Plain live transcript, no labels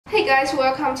Hey guys,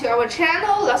 welcome to our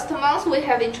channel. Last month we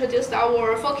have introduced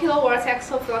our 4 kW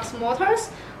Axial Flux motors,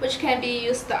 which can be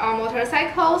used on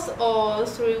motorcycles or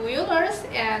three-wheelers,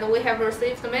 and we have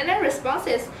received many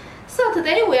responses. So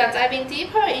today we are diving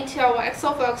deeper into our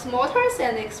Axial Flux motors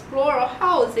and explore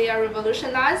how they are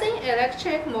revolutionizing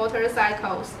electric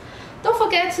motorcycles. Don't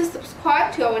forget to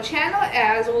subscribe to our channel,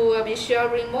 as we will be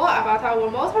sharing more about our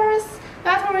motors,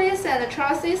 batteries, and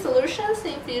chassis solutions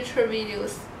in future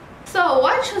videos. So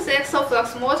why choose Axial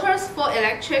Flux motors for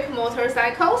electric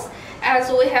motorcycles?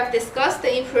 As we have discussed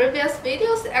in previous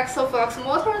videos, Axial Flux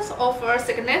motors offer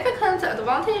significant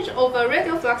advantage over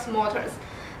radial flux motors.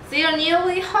 They are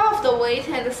nearly half the weight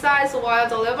and size while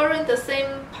delivering the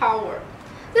same power.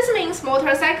 This means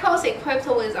motorcycles equipped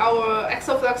with our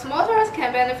Axial Flux motors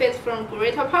can benefit from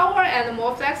greater power and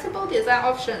more flexible design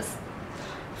options.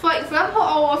 For example,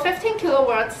 our 15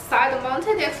 kW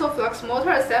side-mounted Axial Flux motor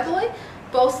assembly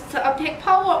boasts a peak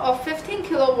power of 15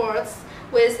 kW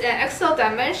with an axial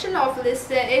dimension of less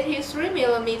than 83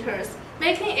 mm,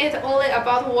 making it only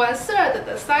about 1/3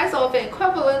 the size of an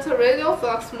equivalent radial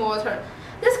flux motor.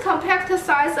 This compact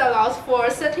size allows for a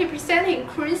 30%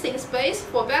 increase in space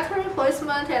for battery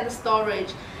placement and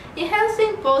storage,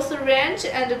 enhancing both range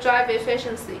and drive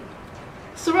efficiency.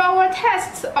 Through our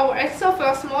tests, our Axial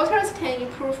Flux motors can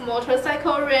improve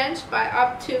motorcycle range by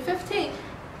up to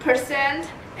 15%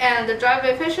 and drive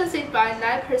efficiency by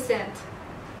 9%.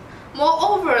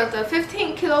 Moreover, the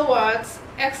 15 kW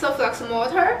Axial Flux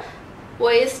motor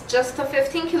weighs just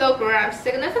 15 kg,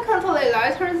 significantly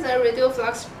lighter than radial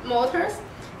flux motors.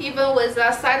 Even with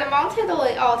a side-mounted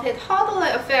layout, it hardly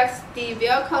affects the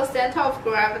vehicle's center of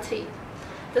gravity.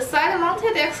 The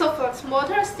side-mounted Axial Flux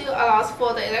motor still allows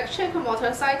for the electric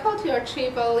motorcycle to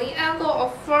achieve a lean angle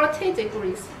of 40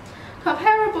 degrees,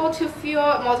 comparable to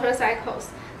fuel motorcycles.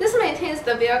 This maintains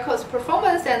the vehicle's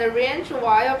performance and range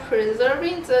while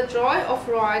preserving the joy of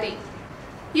riding.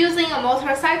 Using a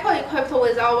motorcycle equipped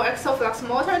with our Axial Flux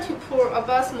motor to pull a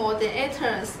bus more than 8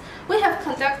 turns, we have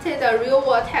conducted a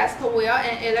real-world test where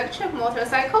an electric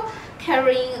motorcycle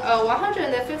carrying a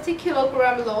 150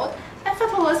 kg load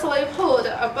effortlessly pulled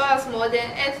a bus more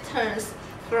than 8 turns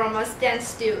from a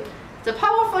standstill. The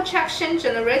powerful traction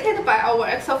generated by our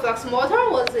Axial Flux motor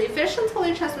was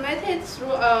efficiently transmitted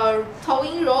through a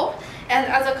towing rope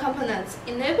and other components,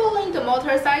 enabling the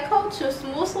motorcycle to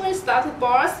smoothly start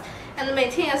bars and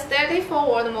maintain a steady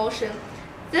forward motion.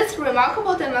 This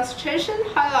remarkable demonstration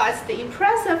highlights the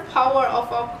impressive power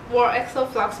of our Axial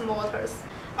Flux motors.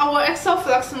 Our Axial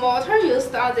Flux motor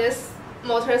used on this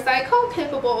motorcycle,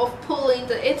 capable of pulling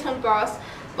the 8-ton bars,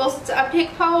 boasts a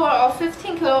peak power of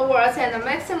 15 kW and a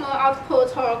maximum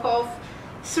output torque of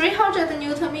 300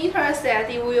 Nm at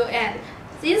the wheel end.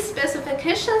 These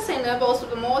specifications enable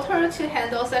the motor to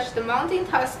handle such demanding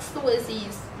tasks with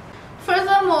ease.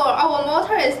 Furthermore, our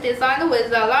motor is designed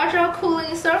with a larger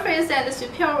cooling surface and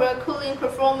superior cooling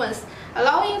performance,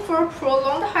 allowing for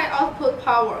prolonged high output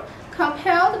power.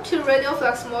 Compared to radial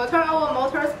flux motor, our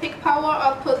motor's peak power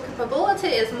output capability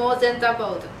is more than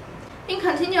doubled. In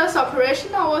continuous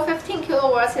operation, our 15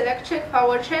 kW electric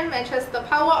powertrain matches the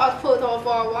power output of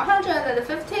a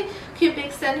 150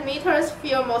 cubic centimeters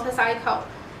fuel motorcycle.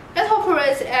 It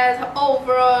operates at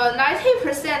over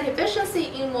 90%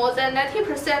 efficiency in more than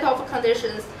 90% of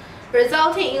conditions,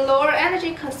 resulting in lower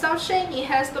energy consumption,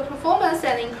 enhanced performance,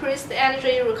 and increased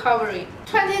energy recovery.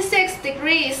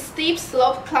 26-degree steep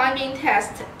slope climbing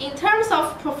test. In terms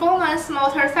of performance,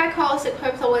 motorcycles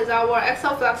equipped with our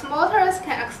Axial Flux motors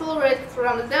can accelerate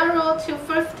from 0 to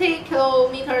 50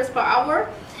 km per hour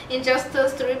in just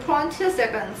 3.2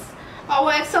 seconds.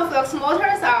 Our Axial Flux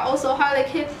motors are also highly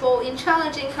capable in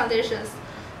challenging conditions.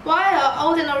 While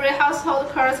ordinary household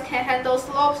cars can handle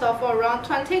slopes of around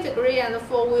 20 degrees and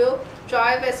four-wheel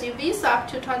drive SUVs up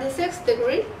to 26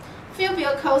 degrees, few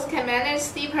vehicles can manage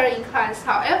steeper inclines.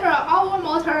 However, our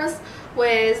motors,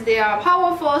 with their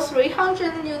powerful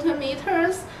 300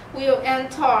 Nm wheel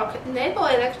and torque, enable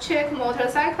electric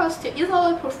motorcycles to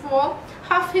easily perform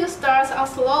half-hill starts on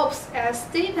slopes as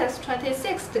steep as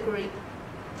 26 degrees.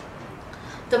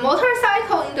 The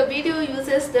motorcycle in the video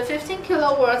uses the 15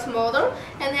 kW motor,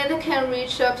 and it can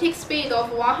reach a peak speed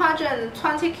of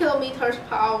 120 km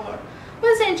per hour.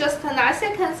 Within just 9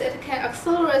 seconds, it can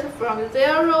accelerate from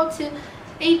 0 to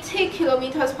 80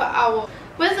 km per hour.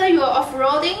 Whether you are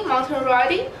off-roading, mountain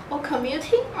riding, or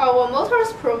commuting, our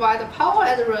motors provide the power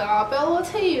and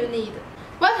reliability you need.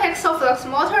 What Axial Flux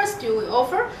motors do we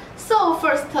offer? So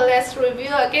first, let's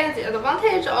review again the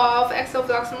advantage of Axial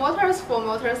Flux motors for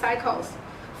motorcycles.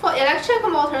 For electric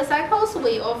motorcycles,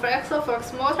 we offer Axial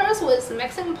Flux motors with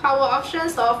maximum power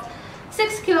options of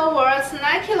 6 kilowatts,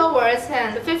 9 kilowatts,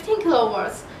 and 15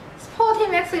 kilowatts,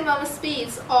 supporting maximum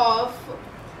speeds of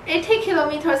 80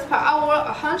 kilometers per hour,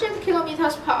 100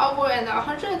 kilometers per hour, and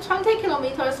 120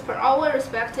 kilometers per hour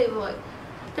respectively.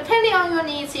 Depending on your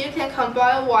needs, you can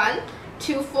combine 1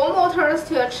 to 4 motors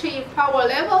to achieve power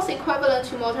levels equivalent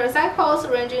to motorcycles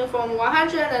ranging from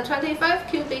 125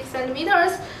 cubic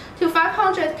centimeters to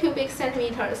 500 cubic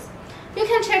centimeters. You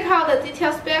can check out the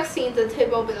detailed specs in the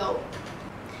table below.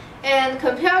 And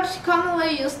compared to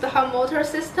commonly used hub motor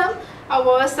system,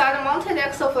 our side-mounted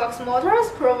axial flux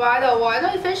motors provide a wider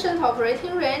efficient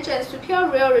operating range and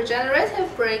superior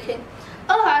regenerative braking.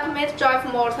 Unlike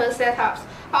mid-drive motor setups,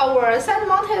 our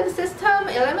side-mounted system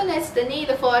eliminates the need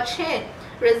for a chain,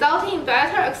 resulting in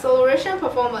better acceleration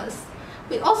performance.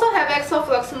 We also have axial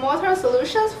flux motor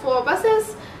solutions for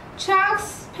buses,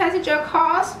 trucks, passenger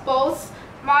cars, boats,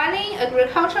 mining,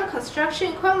 agriculture,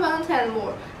 construction equipment, and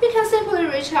more. You can simply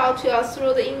reach out to us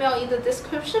through the email in the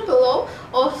description below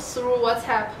or through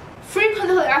WhatsApp.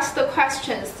 Frequently asked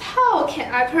questions: how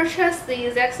can I purchase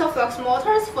these axial flux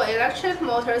motors for electric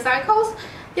motorcycles?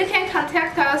 You can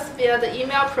contact us via the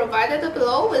email provided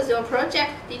below with your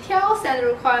project details and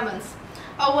requirements.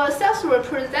 Our sales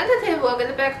representative will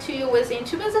get back to you within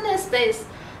 2 business days.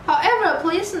 However,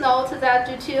 please note that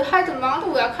due to high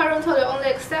demand, we are currently only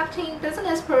accepting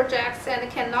business projects and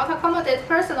cannot accommodate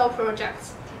personal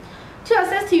projects. To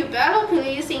assist you better,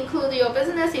 please include your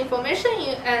business information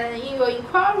in your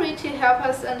inquiry to help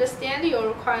us understand your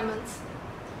requirements.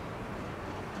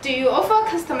 Do you offer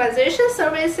customization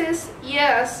services?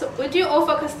 Yes, we do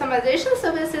offer customization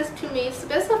services to meet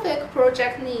specific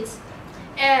project needs.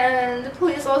 And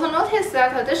please also notice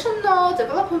that additional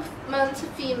development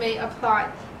fee may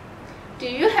apply. Do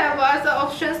you have other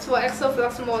options for axial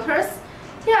flux motors?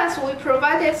 Yes, we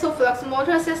provide the axial flux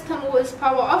motor system with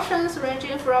power options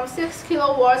ranging from 6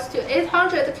 kilowatts to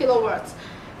 800 kilowatts,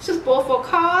 suitable for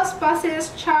cars,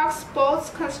 buses, trucks,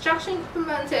 boats, construction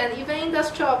equipment, and even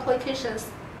industrial applications.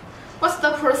 What's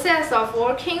the process of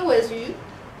working with you?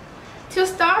 To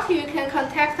start, you can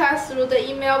contact us through the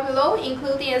email below,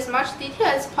 including as much detail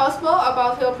as possible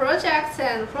about your projects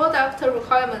and product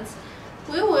requirements.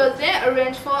 We will then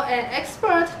arrange for an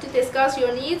expert to discuss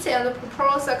your needs and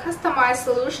propose a customized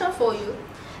solution for you.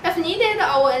 If needed,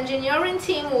 our engineering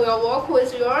team will work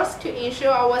with yours to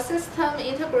ensure our system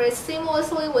integrates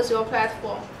seamlessly with your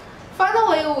platform.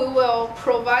 Finally, we will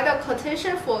provide a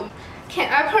quotation for you. Can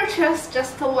I purchase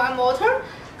just 1 motor?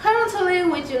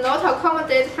 Currently, we do not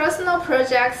accommodate personal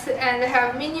projects and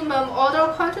have minimum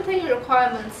order quantity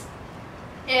requirements.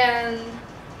 And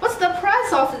what's the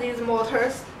price of these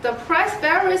motors? The price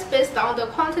varies based on the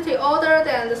quantity ordered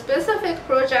and the specific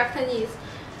project needs.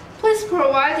 Please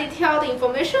provide detailed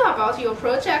information about your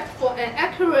project for an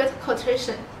accurate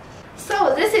quotation.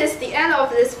 So this is the end of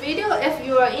this video. If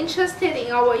you are interested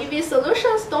in our EV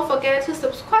solutions, don't forget to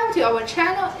subscribe to our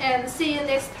channel and see you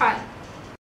next time.